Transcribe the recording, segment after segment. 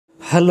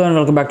Hello and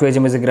welcome back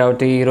to music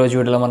gravity. ఈ రోజు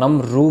వీడియోలో మనం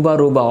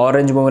రూబా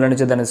ఆరెంజ్ మూవీలో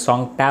నుంచి దాని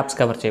సాంగ్ ట్యాప్స్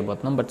కవర్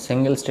చేయబోతున్నాం. బట్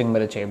సింగిల్ స్ట్రింగ్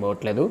మీద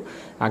చేయబోట్లేదు.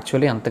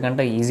 యాక్చువల్లీ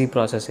అంతకంటే ఈజీ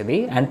ప్రాసెస్ ఇది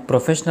and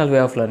professional way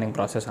of learning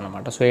process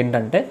అనమాట. సో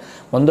ఏంటంటే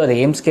ముందు అది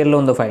ఏం స్కేల్లో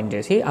ఉందో ఫైండ్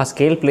చేసి ఆ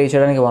స్కేల్ ప్లే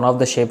చేయడానికి వన్ ఆఫ్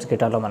ద షేప్స్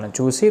గిటార్లో మనం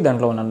చూసి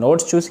దాంట్లో ఉన్న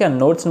నోట్స్ చూసి ఆ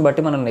నోట్స్ని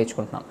బట్టి మనం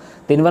నేర్చుకుంటున్నాం.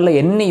 దీనివల్ల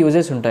ఎన్ని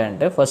యూజెస్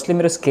ఉంటాయంటే ఫస్ట్లీ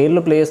మీరు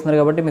స్కేల్లో ప్లే చేస్తున్నారు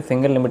కాబట్టి మీ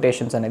ఫింగర్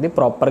లిమిటేషన్స్ అనేది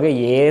ప్రాపర్గా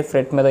ఏ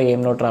ఫ్రెట్ మీద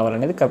ఏం నోట్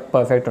రావాలనేది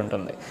పర్ఫెక్ట్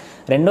ఉంటుంది.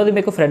 రెండోది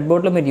మీకు ఫ్రెట్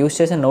బోర్డ్లో మీరు యూస్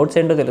చేసే నోట్స్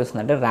ఏంటో తెలుస్తుంది.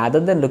 అంటే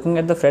rather than looking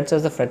at the ఫ్రెట్స్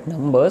as the fret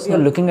numbers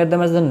you're looking at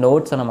them as the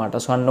notes అనమాట.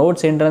 సో ఆ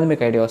నోట్స్ ఏంటనేది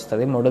మీకు ఐడియా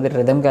వస్తుంది. మూడోది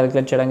రిథమ్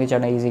క్యాలిక్యులేట్ చేయడానికి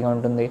చాలా ఈజీగా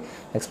ఉంటుంది,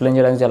 ఎక్స్ప్లెయిన్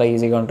చేయడానికి చాలా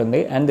ఈజీగా ఉంటుంది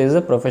and this is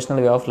a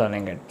professional way of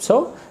learning it. So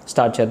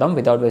start చేద్దాం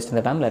without wasting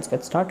the time. Let's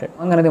get started.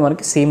 అనేది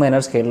మనకి సి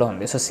మైనర్ స్కేల్లో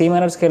ఉంది. సో సి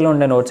మైనర్ స్కేల్లో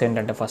ఉండే నోట్స్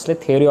ఏంటంటే ఫస్ట్లీ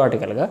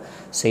థియరియాటికల్గా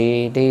సి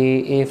డి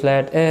ఈ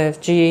flat F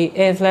G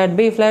A flat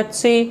be flat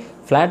C.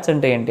 Flats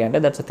అంటే ఏంటి అంటే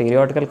that's a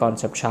theoretical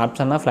concept. Sharps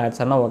అన్న ఫ్లాట్స్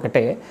అన్న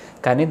ఒకటే,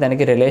 కానీ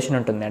దానికి రిలేషన్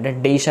ఉంటుంది. అంటే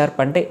డి షార్ప్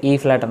అంటే ఈ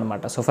ఫ్లాట్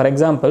అనమాట. So for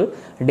example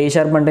D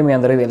sharp అంటే మీ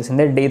అందరికీ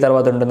తెలిసిందే, డి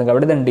తర్వాత ఉంటుంది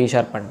కాబట్టి దాన్ని డి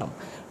షార్ప్ అంటాం.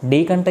 డి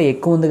కంటే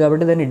ఎక్కువ ఉంది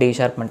కాబట్టి దాన్ని డి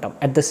షార్ప్ అంటాం.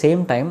 అట్ ద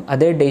సేమ్ టైం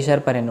అదే డి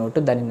షార్ప్ అనే నోట్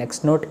దాని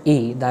నెక్స్ట్ నోట్ ఈ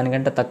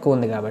దానికంటే తక్కువ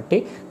ఉంది కాబట్టి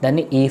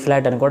దాన్ని ఈ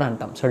ఫ్లాట్ అని కూడా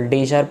అంటాం. So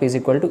D sharp is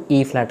equal to ఈ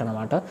ఫ్లాట్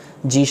అనమాట.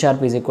 G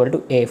sharp is equal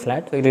to A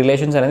flat. ఈ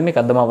రిలేషన్స్ అనేది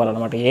మీకు అర్థం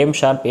అవ్వాలన్నమాట. ఏం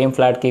షార్ప్ ఏం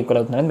ఫ్లాట్కి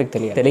ఈక్వల్ అవుతుందని మీకు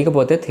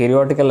తెలియకపోతే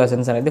థియరియాటికల్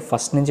లెసన్స్ అనేది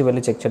ఫస్ట్ నుంచి వెళ్ళి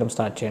చెక్ చేయడం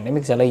స్టార్ట్ చేయండి.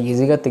 మీకు చాలా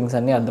ఈజీగా థింగ్స్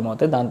అన్నీ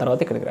అర్థమవుతాయి. దాని తర్వాత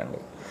ఇక్కడికి రండి.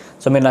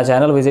 సో మీరు నా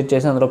ఛానల్ విజిట్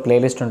చేసి అందులో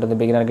ప్లేలిస్ట్ ఉంటుంది,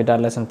 బిగినర్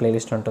గిటార్ లెసన్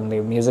ప్లేలిస్ట్ ఉంటుంది,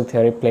 మ్యూజిక్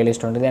థియరీ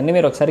ప్లేలిస్ట్ ఉంటుంది. అన్నీ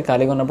మీరు ఒకసారి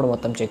ఖాళీగా ఉన్నప్పుడు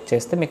మొత్తం చెక్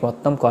చేస్తే మీకు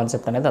మొత్తం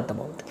కాన్సెప్ట్ అనేది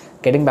అర్థమవుతుంది.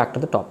 Getting back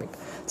to the topic,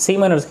 C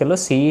minor స్కేల్లో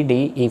సి డి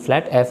ఈ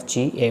flat F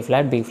G A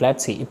flat be flat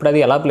C. ఇప్పుడు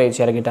అది ఎలా ప్లే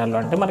చేయాలి గిటార్లో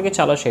అంటే మనకి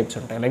చాలా షేప్స్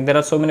ఉంటాయి. Like there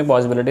are so many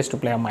possibilities to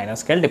play a minor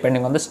scale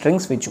depending on the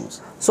strings we choose.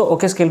 So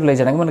okay scale play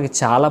చేయడానికి మనకి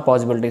చాలా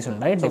పాసిబిలిటీస్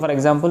ఉంటాయి. ఫర్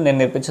ఎగ్జాంపుల్ నేను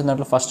నేర్పించిన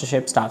దాంట్లో ఫస్ట్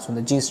షేప్ స్టార్ట్స్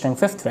ఉంది G string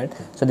fifth fret.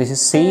 So this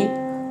is C,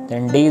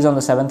 then D is on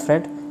the 7th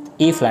fret,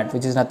 E flat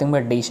which is nothing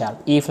but D sharp,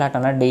 E flat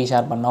and D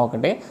sharp anna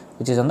okate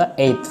which is on the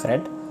 8th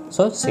fret.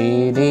 So C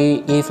D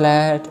E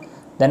flat,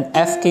 then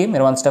F key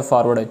meer one step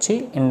forward vachi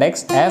index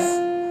F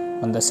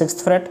on the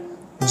 6th fret,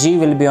 G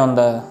will be on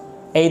the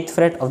 8th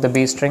fret of the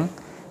B string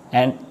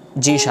and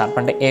G sharp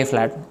and A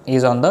flat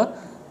is on the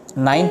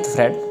 9th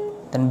fret,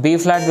 then B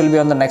flat will be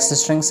on the next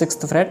string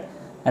 6th fret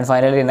and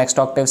finally next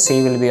octave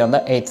C will be on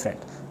the 8th fret.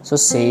 So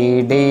C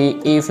D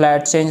E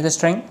flat, change the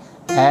string,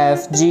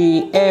 F G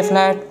A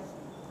flat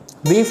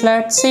B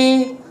flat C,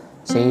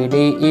 C D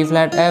E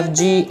flat F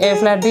G A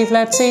flat B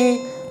flat C.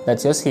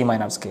 That's your C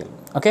minor scale.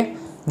 Okay,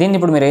 దీన్ని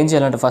ఇప్పుడు మీరు ఏం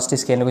చేయాలంటే first ఈ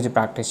scale గురించి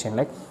practice చేయండి.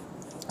 Like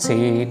C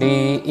D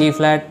E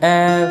flat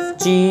F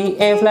G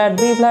A flat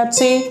B flat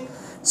C,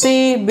 C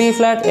B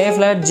flat A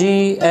flat G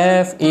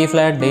F E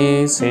flat D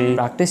C.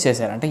 Practice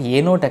చేశారంటే a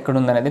note ఎక్కడ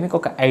ఉందనేది మీకు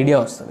ఒక ఐడియా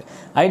వస్తుంది.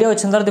 ఐడియా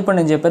వచ్చిన తర్వాత ఇప్పుడు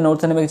నేను చెప్పే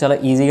నోట్స్ అనేవి మీకు చాలా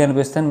ఈజీగా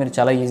అనిపిస్తాయి, మీరు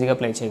చాలా ఈజీగా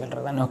ప్లే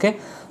చేయగలరు దాన్ని. ఓకే,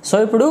 సో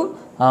ఇప్పుడు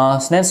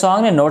నేను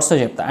సాంగ్ నేను నోట్స్తో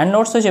చెప్తాను అండ్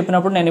నోట్స్తో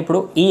చెప్పినప్పుడు నేను ఇప్పుడు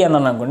ఈ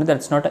అన్నాను అనుకోండి,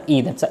 దట్స్ నాట్ ఈ,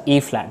 దట్స్ ఈ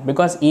ఫ్లాట్.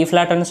 బికాస్ ఈ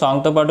ఫ్లాట్ అని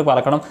సాంగ్తో పాటు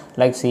పలకడం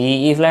లైక్ సి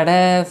ఈ ఫ్లాట్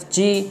ఎఫ్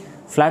జీ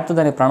ఫ్లాట్తో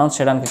దాన్ని ప్రొనౌన్స్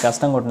చేయడానికి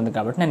కష్టంగా ఉంటుంది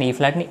కాబట్టి నేను ఈ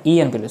ఫ్లాట్ని ఈ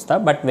అని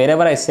పిలుస్తాను. బట్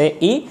వేరెవర్ ఐ సే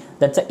ఈ,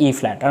 దట్స్ ఈ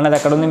ఫ్లాట్ అన్నది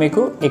ఎక్కడ ఉంది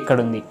మీకు ఇక్కడ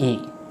ఉంది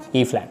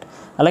ఈ ఫ్లాట్.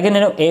 అలాగే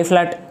నేను ఏ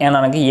ఫ్లాట్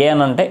అనడానికి ఏ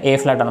అని అంటే ఏ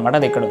ఫ్లాట్ అనమాట,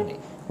 అది ఇక్కడ ఉంది.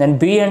 దెన్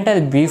బి అంటే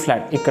అది బి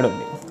ఫ్లాట్ ఇక్కడ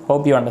ఉంది.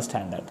 Hope you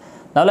understand that.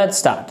 Now let's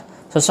start.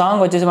 So song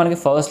వచ్చేసి మనకి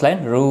first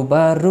line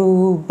Rooba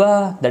Rooba,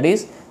 that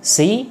is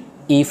C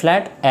ఈ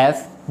ఫ్లాట్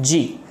ఎఫ్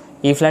జీ.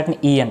 ఈ ఫ్లాట్ని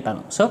ఈ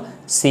అంటాను. So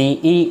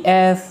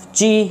CEF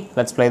G,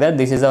 let's play that.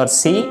 This is our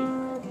C,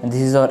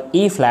 this is our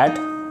ఈ flat,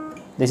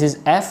 this is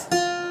F,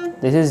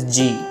 this is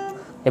G.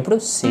 ఇప్పుడు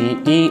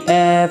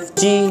CEF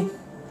G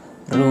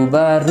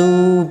Rooba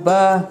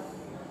Rooba.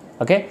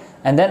 Okay,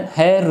 and then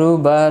హే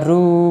రూబా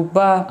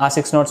రూబా. ఆ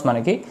 6 notes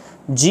మనకి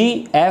G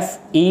F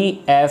ఈ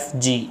F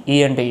G. ఈ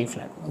అంటే ఈ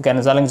flat. Okay,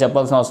 అన్నిసార్లు ఇంకా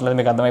చెప్పాల్సిన అవసరం లేదు,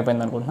 మీకు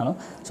అర్థమైపోయింది అనుకుంటున్నాను.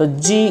 సో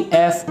జీ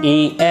ఎఫ్ ఈ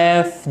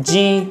F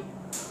G.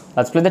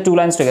 Let's play the 2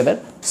 lines together.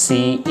 C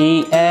ఈ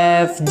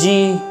ఎఫ్ జీ,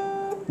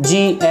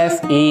 జీ ఎఫ్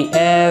ఈ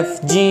ఎఫ్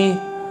జీ.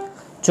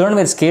 చూడండి,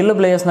 మీరు స్కేల్లో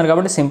ప్లే చేస్తున్నారు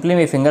కాబట్టి సింప్లీ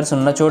మీ ఫింగర్స్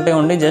ఉన్న చోటే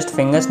ఉండి జస్ట్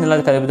ఫింగర్స్ని ఇలా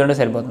కదుపుతుంటే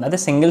సరిపోతుంది. అదే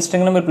సింగిల్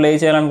స్ట్రింగ్లో మీరు ప్లే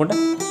చేయాలనుకుంటే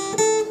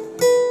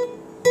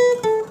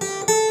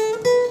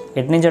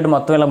ఎటు నుంచి అటు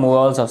మొత్తం ఇలా మూవ్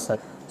అవ్వాల్సి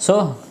వస్తుంది. So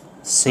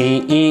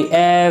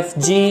CEF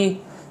G,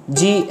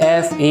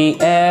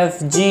 జిఎఫ్ఈఎఫ్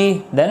G,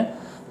 then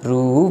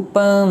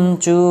రూపం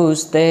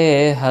చూస్తే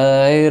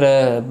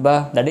హైరబ్బా,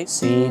 that is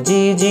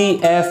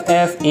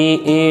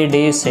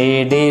సిజిజిఎఫ్ఎఫ్ఈఈడి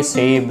CD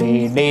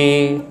CBD.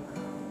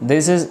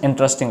 This is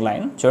interesting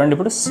line. చూడండి,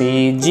 ఇప్పుడు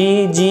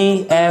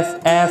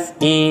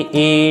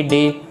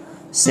సిజిజిఎఫ్ఎఫ్ఈఈడి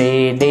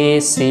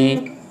సిడిసి.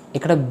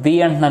 ఇక్కడ బి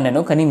అంటున్నాను నేను,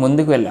 కానీ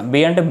ముందుకు వెళ్ళాం. బి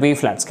అంటే బి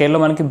ఫ్లాట్. స్కేల్లో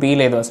మనకి బి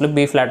లేదు, అసలు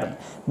బి ఫ్లాట్ ఉంది.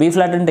 బి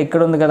ఫ్లాట్ అంటే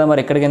ఇక్కడ ఉంది కదా, మరి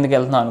ఇక్కడికి ఎందుకు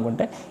వెళ్తున్నాం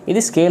అనుకుంటే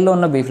ఇది స్కేల్లో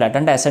ఉన్న బి ఫ్లాట్.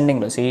 అంటే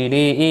అసెండింగ్లో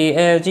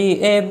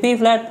సిడిఈఎఫ్జిఏ be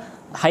flat,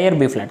 higher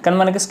be flat. కానీ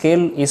మనకి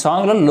స్కేల్ ఈ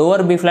సాంగ్లో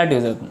లోవర్ బి ఫ్లాట్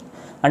యూజ్ అవుతుంది.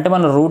 అంటే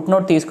మనం రూట్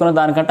నోట్ తీసుకున్న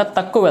దానికంటే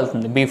తక్కువ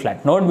వెళ్తుంది బి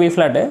ఫ్లాట్. నోట్ బి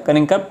ఫ్లాటే, కానీ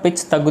ఇంకా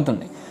పిచ్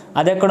తగ్గుతుంది.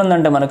 అది ఎక్కడ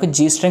ఉందంటే మనకు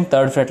జీ స్ట్రింగ్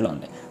థర్డ్ ఫ్రెట్లో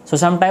ఉంది. సో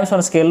సమ్ టైమ్స్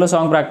మన స్కేల్లో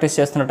సాంగ్ ప్రాక్టీస్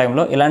చేస్తున్న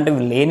టైంలో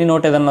ఇలాంటివి లేని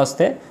నోట్ ఏదన్నా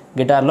వస్తే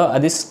గిటార్లో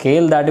అది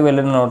స్కేల్ దాటి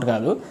వెళ్ళిన నోట్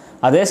కాదు,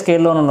 అదే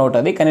స్కేల్లో ఉన్న నోట్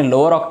అది, కానీ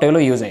లోవర్ ఆక్టేవ్లో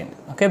యూజ్ అయింది.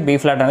 ఓకే, బీ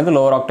ఫ్లాట్ అనేది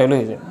లోవర్ ఆక్టేవ్లో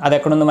యూజ్ అయింది. అది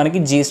ఎక్కడ ఉంది మనకి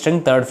జీ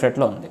స్ట్రింగ్ థర్డ్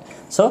ఫ్రెట్లో ఉంది.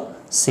 So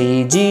C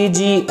G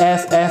G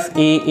F F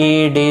ఈ ఈ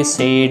D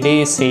C D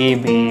C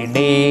B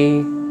D.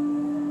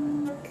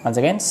 Once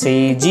again see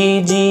G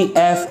G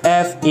F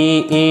F ఈ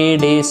ఈ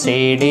D C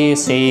D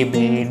C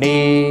B D.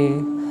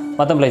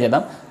 మొత్తం ప్లే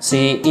చేద్దాం. సి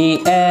ఈ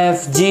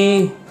ఎఫ్ జీ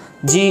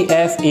జీ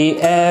ఎఫ్ ఈ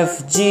F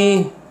G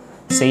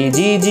C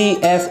G G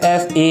F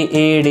F ఈ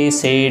ఈ D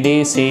C D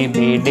C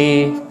B D.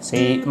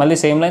 C మళ్ళీ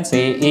same line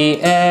C ఈ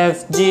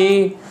ఎఫ్ జీ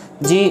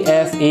జీ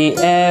ఎఫ్ ఈ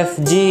F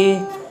G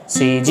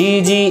C G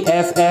G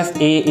F F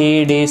ఈ ఈ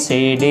D C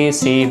D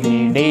C B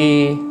D.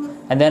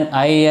 And then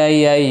I I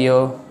I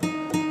O,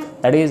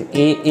 that is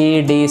ఈ ఈ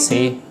D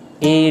C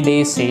ఈ D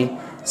C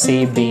C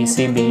B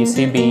C B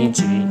C B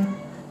G.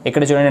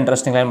 ఇక్కడ చూడండి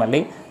interesting line మళ్ళీ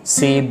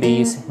C B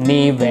నీ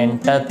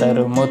వెంట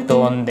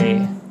తరుముతోంది.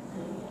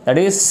 That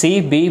is C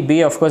B B.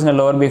 Of course నేను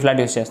lower be flat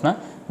use చేసిన,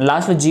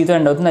 లాస్ట్లో జీతో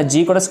ఎండ్ అవుతుంది. ఆ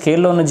జీ కూడా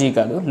స్కేల్లో ఉన్న జీ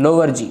కాదు,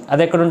 లోవర్ జీ.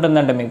 అది ఎక్కడ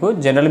ఉంటుందంటే మీకు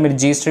జనరల్లీ మీరు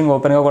జీ స్ట్రింగ్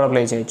ఓపెన్గా కూడా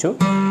ప్లే చేయొచ్చు,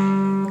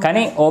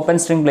 కానీ ఓపెన్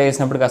స్ట్రింగ్ ప్లే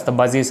చేసినప్పుడు కాస్త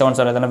బజీ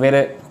సౌండ్స్ ఏదైనా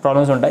వేరే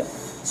ప్రాబ్లమ్స్ ఉంటాయి.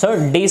 సో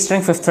డీ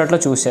స్ట్రింగ్ ఫిఫ్త్ ఫ్రెట్లో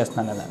చూస్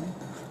చేస్తున్నాను దాన్ని.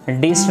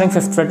 D string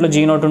fifth ఫ్రెట్లో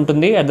G note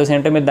ఉంటుంది, అట్ ద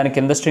సేమ్ టైం మీరు దాని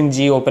కింద స్ట్రింగ్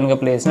జీ ఓపెన్గా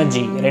ప్లే చేసిన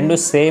జీ, రెండు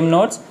సేమ్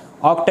నోట్స్,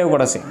 ఆక్టేవ్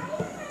కూడా same.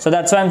 So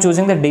that's why I'm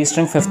choosing the D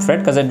string 5th fret,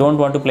 because I don't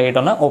want to play it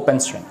on an open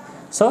string.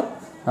 So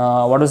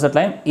what was that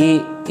line? E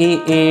E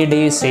E D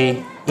C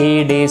E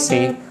D C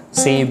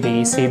C B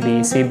C B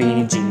C B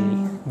G.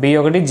 B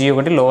ఒకటి G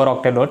ఒకటి lower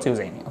octave notes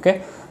use అయ్యాయి. Okay,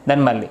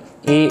 then మళ్ళీ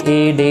E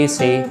E D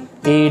C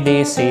E D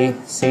C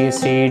C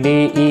C D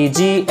E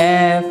G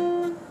F.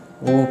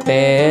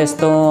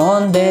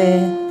 ఊపేస్తోందే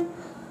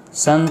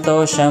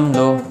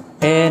సంతోషంలో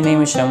ఏ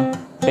నిమిషం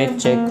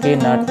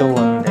పెచ్చెక్కినట్టు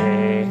ఉందే.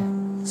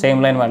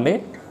 Same line మళ్ళీ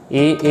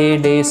E E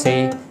D C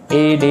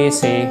E D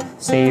C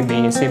C B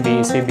C B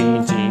C B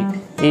G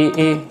E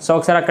E. So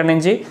ఒకసారి అక్కడి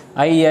నుంచి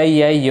I I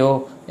I యో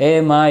ఏ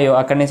మాయో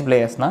అక్కడి నుంచి ప్లే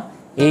చేస్తున్నా.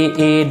 E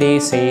E D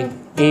C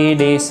E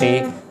D C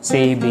C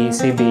B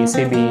C B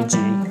C B G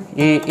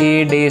E E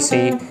D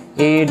C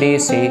E D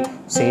C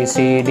C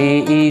C D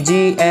E G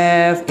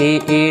F E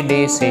E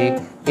D C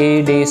E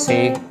D C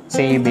C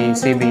B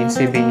C B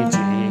C B G.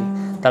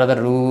 తర్వాత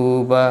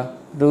రూబా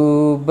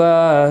రూబా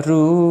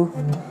రూ,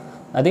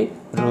 అది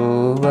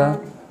రూబా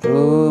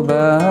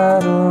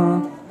రూబారు.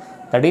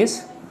 That is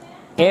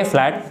a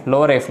flat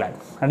lower A flat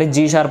అంటే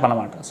G sharp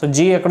అనమాట. So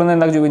G ఎక్కడుందో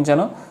ఇందాక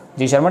చూపించాను,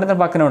 G sharp అంటే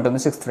దాని పక్కనే ఉంటుంది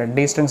sixth fret,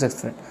 D string sixth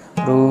fret.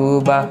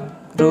 రూబా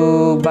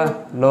రూబా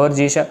లోవర్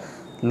జీ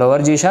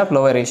షార్ప్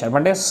లోవర్ ఏ షార్ప్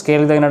అంటే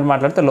స్కేల్కి తగినట్టు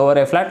మాట్లాడితే lower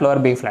A flat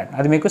lower be flat.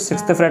 అది మీకు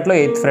సిక్స్త్ ఫ్రెట్లో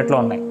ఎయిత్ ఫ్రెట్లో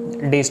ఉన్నాయి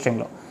D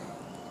స్ట్రింగ్లో.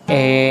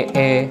 A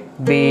A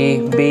B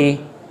B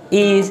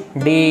ఈ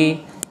D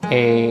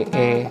A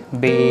A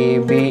B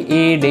B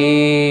ఈ డి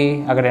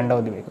అక్కడ ఎండ్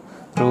అవుద్ది మీకు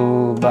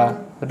రూబా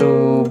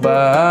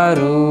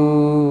రూబారు.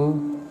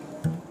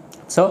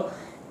 సో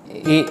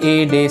ఈ ఈ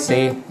డి సి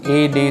ఈ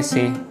D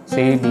C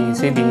C B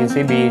C B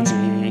C B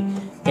G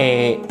A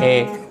A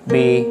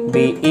B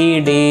B ఈ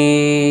D.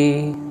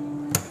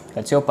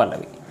 That's your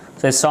Pallavi.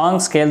 So ఈ సాంగ్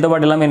స్కేల్తో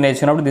పాటు ఇలా మీరు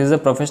నేర్చుకున్నప్పుడు this is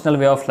a professional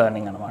way of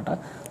learning అనమాట.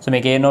 సో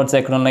మీకు ఏ నోట్స్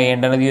ఎక్కడ ఉన్నాయి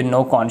ఏంటనేది you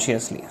know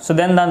consciously. So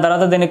then దాని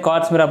తర్వాత దీన్ని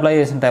కార్డ్స్ మీరు అప్లై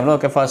చేసిన టైంలో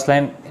okay first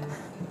line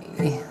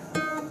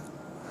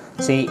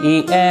C E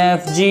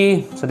F G.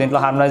 So దీంట్లో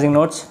హార్మనైజింగ్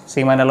నోట్స్ సి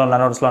మైనర్లో ఉన్న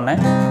నోట్స్లో ఉన్నాయి.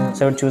 సో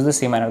ఇప్పుడు choose the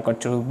C minor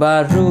card. రూబా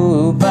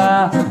రూబా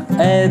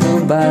ఏ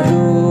రూబా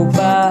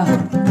రూబా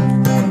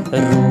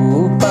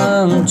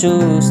రూపం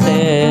చూస్తే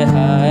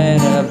hi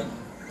rub.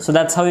 So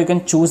that's how you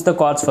can choose the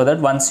cards for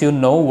that once you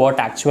know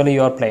what actually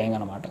you are playing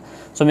అనమాట.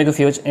 So మీకు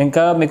future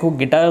ఇంకా మీకు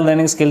గిటార్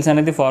లెర్నింగ్ స్కిల్స్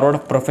అనేది forward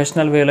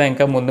professional వేలో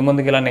ఇంకా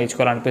ముందుకి ఇలా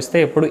నేర్చుకోవాలనిపిస్తే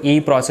ఎప్పుడు ఈ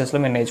ప్రాసెస్లో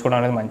మీరు నేర్చుకోవడం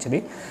అనేది మంచిది.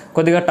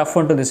 కొద్దిగా టఫ్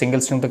ఉంటుంది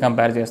సింగిల్ స్ట్రింగ్తో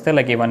కంపేర్ చేస్తే,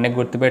 లైక్ ఇవన్నీ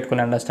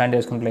గుర్తుపెట్టుకుని అండర్స్టాండ్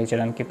చేసుకుని ప్లే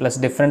చేయడానికి, ప్లస్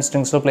డిఫరెంట్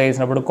స్ట్రింగ్స్లో ప్లే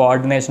చేసినప్పుడు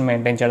కోఆర్డినేషన్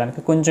మెయింటైన్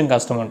చేయడానికి కొంచెం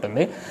కష్టం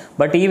ఉంటుంది.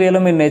 బట్ ఈ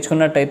వేలో మీరు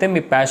నేర్చుకున్నట్టయితే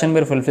మీ ప్యాషన్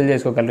మీరు ఫుల్ఫిల్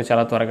చేసుకోగలరు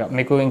చాలా త్వరగా.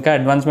 మీకు ఇంకా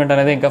అడ్వాన్స్మెంట్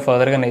అనేది ఇంకా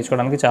ఫర్దర్గా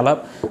నేర్చుకోవడానికి చాలా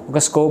ఒక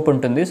స్కోప్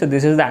ఉంటుంది. So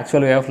this is the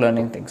actual way of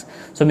learning things.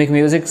 So మీకు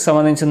మ్యూజిక్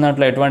సంబంధించిన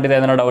దాంట్లో ఎటువంటిది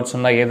ఏదైనా డౌట్స్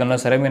ఉన్నా ఏదన్నా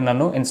సరే మీరు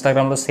నన్ను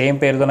ఇన్స్టాగ్రామ్లో సేమ్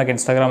పేరుతో నాకు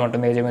ఇన్స్టాగ్రామ్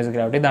ఉంటుంది ఏజే మ్యూజిక్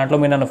కాబట్టి, దాంట్లో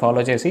మీరు నన్ను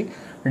ఫాలో చేసి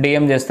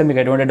డిఎం చేస్తే మీకు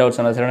ఎటువంటి డౌట్స్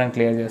ఉన్నా సరే నేను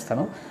క్లియర్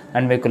చేస్తాను.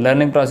 అండ్ మీకు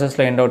లెర్నింగ్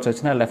ప్రాసెస్లో ఏం డౌట్స్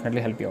వచ్చినా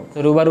definitely help you out.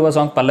 Rooba Rooba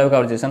song Pallavi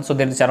cover చేశాను. సో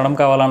దీనికి చరణం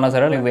కావాలన్నా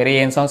సరే మీకు వేరే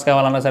ఏం సాంగ్స్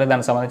కావాలన్నా సరే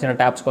దానికి సంబంధించిన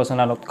ట్యాప్స్ కోసం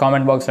నన్ను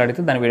కామెంట్ బాక్స్లో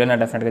అడిగితే దాని వీడియో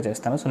నేను డెఫినెట్గా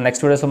చేస్తాను. సో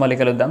నెక్స్ట్ వీడియోస్లో మళ్ళీ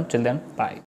కలుద్దాం. Chill then bye.